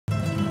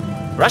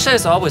Russia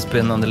has always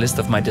been on the list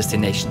of my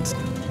destinations.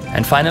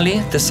 And finally,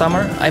 this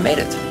summer, I made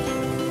it.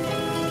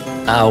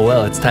 Ah,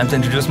 well, it's time to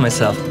introduce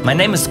myself. My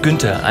name is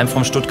Gunter, I'm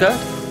from Stuttgart,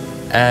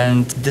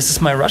 and this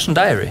is my Russian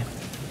diary.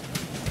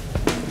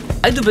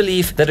 I do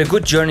believe that a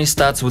good journey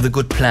starts with a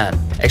good plan.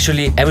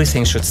 Actually,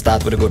 everything should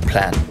start with a good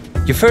plan.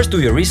 You first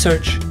do your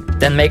research,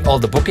 then make all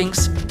the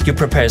bookings, you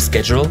prepare a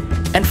schedule,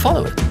 and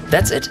follow it.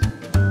 That's it.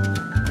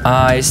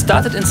 I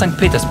started in St.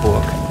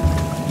 Petersburg,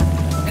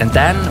 and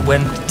then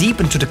went deep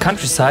into the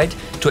countryside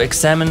to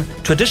examine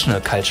traditional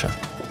culture.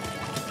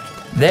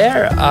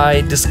 There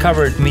I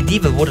discovered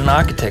medieval wooden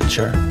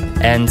architecture,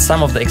 and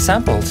some of the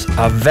examples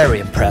are very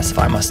impressive,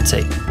 I must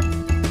say.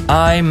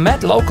 I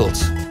met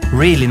locals,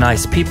 really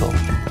nice people.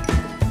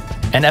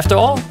 And after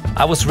all,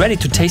 I was ready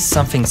to taste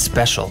something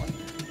special.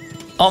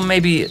 Or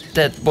maybe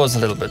that was a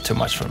little bit too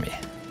much for me.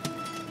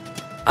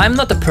 I'm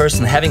not a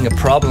person having a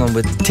problem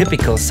with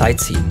typical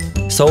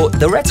sightseeing, so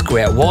the Red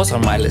Square was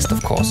on my list,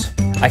 of course.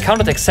 I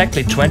counted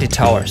exactly 20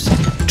 towers,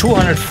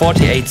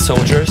 248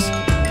 soldiers,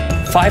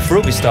 5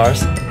 ruby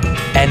stars,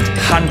 and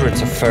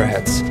hundreds of fur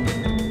hats.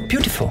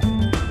 Beautiful.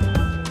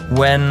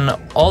 When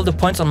all the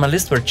points on my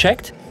list were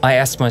checked, I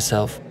asked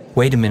myself,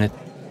 wait a minute,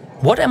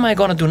 what am I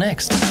gonna do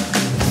next?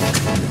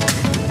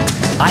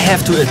 I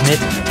have to admit,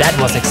 that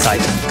was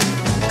exciting.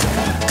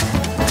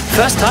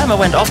 First time I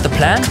went off the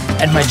plan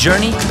and my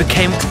journey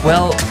became,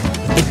 well,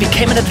 it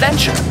became an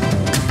adventure.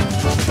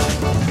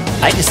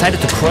 I decided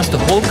to cross the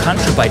whole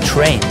country by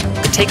train.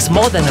 It takes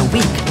more than a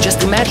week,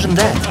 just imagine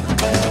that.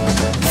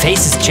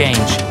 Faces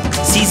change,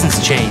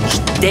 seasons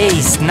change,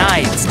 days,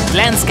 nights,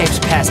 landscapes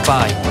pass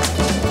by.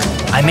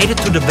 I made it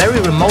to the very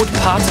remote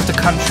parts of the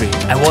country.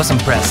 I was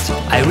impressed.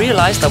 I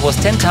realized I was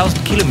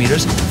 10,000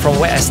 kilometers from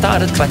where I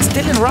started, but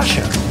still in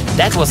Russia.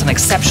 That was an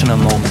exceptional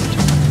moment.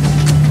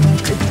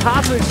 It's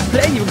hard to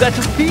explain, you got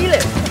to feel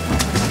it.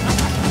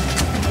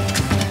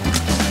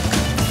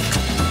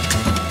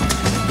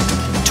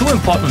 Two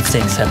important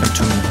things happened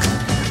to me.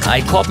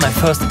 I caught my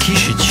first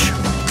kishich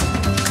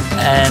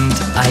and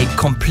I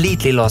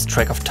completely lost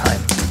track of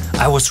time.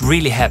 I was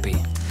really happy.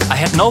 I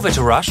had nowhere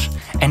to rush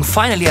and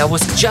finally I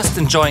was just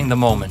enjoying the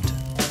moment.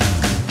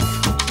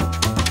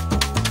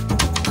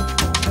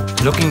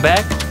 Looking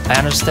back, I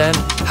understand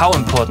how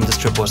important this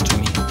trip was to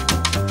me.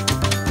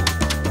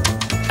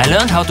 I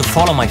learned how to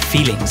follow my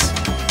feelings.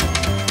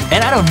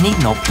 And I don't need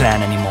no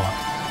plan anymore.